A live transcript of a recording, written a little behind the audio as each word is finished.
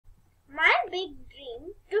big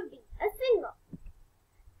dream to be a singer.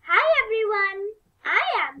 Hi everyone, I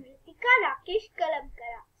am Ritika Rakesh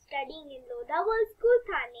Kalamkara, studying in Lodha World School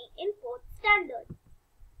Thane in 4th standard.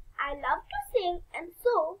 I love to sing and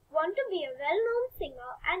so want to be a well-known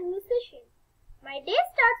singer and musician. My day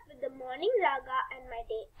starts with the morning raga and my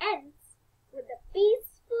day ends with the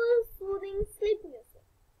peaceful, soothing sleep music.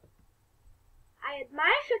 I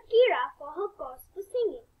admire Shakira for her cause for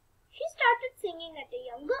singing. She started singing at a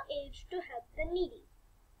younger age to help the needy.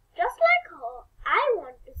 Just like her, I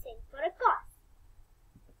want to sing for a cause.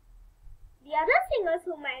 The other singers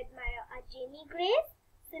whom I admire are Jamie Grace,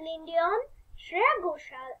 Celine Dion, Shreya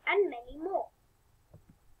Ghoshal and many more.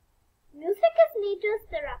 Music is nature's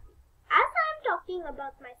therapy. As I am talking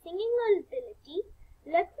about my singing ability,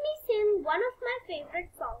 let me sing one of my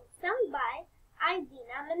favorite songs sung by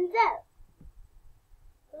Idina Menzel.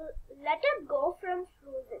 Let It Go from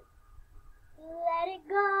Frozen. Let it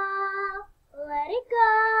go,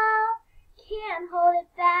 can't hold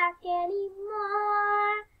it back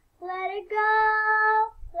anymore. Let it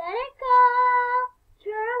go,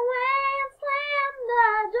 turn away and slam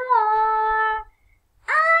the door.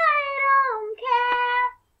 I don't care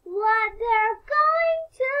what they're going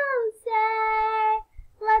to say.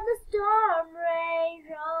 Let the storm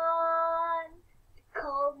rage on. The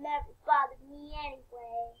cold never bothered me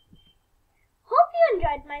anyway. Hope you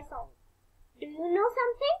enjoyed my song. Do you know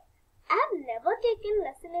something? I have never taken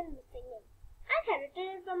lesson in singing. I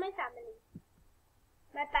inherited it from my family.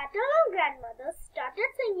 My paternal grandmother started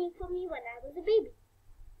singing for me when I was a baby.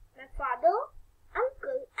 My father,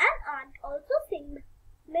 uncle and aunt also sing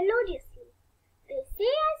melodiously. They say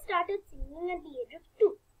I started singing at the age of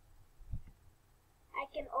 2. I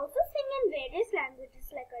can also sing in various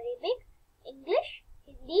languages like Arabic, English,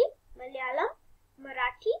 Hindi, Malayalam,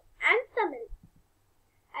 Marathi and Tamil.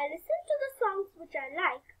 I listen to the songs which I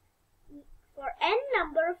like for n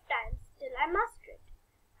number of times till I master it.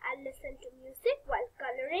 I listen to music while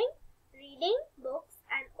coloring, reading books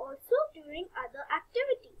and also during other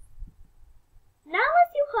activities. Now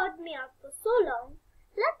as you heard me out for so long,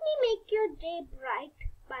 let me make your day bright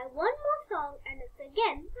by one more song, and it's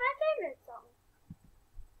again my favorite song.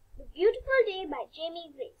 The Beautiful Day by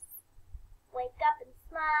Jamie Grace. Wake up and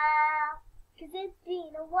smile, 'cause it's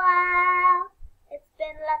been a while. It's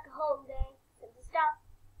been like a whole day since I stopped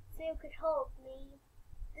so you could hold me.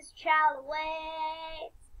 This child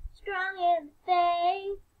awaits, strong in the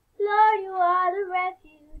faith. Lord, you are the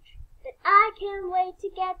refuge that I can't wait to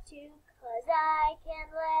get to. 'Cause I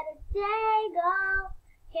can't let a day go,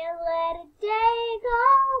 can't let a day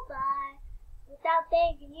go by without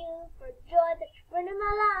thanking you for the joy that you bring in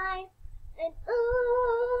my life. And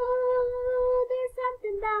ooh, there's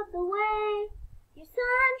something about the way your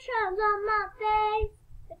sun shines on my face.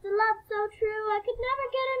 It's a love so true, I could never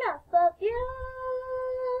get enough of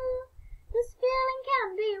you. This feeling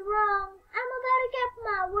can't be wrong, I'm about to get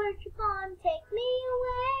my worship on tape.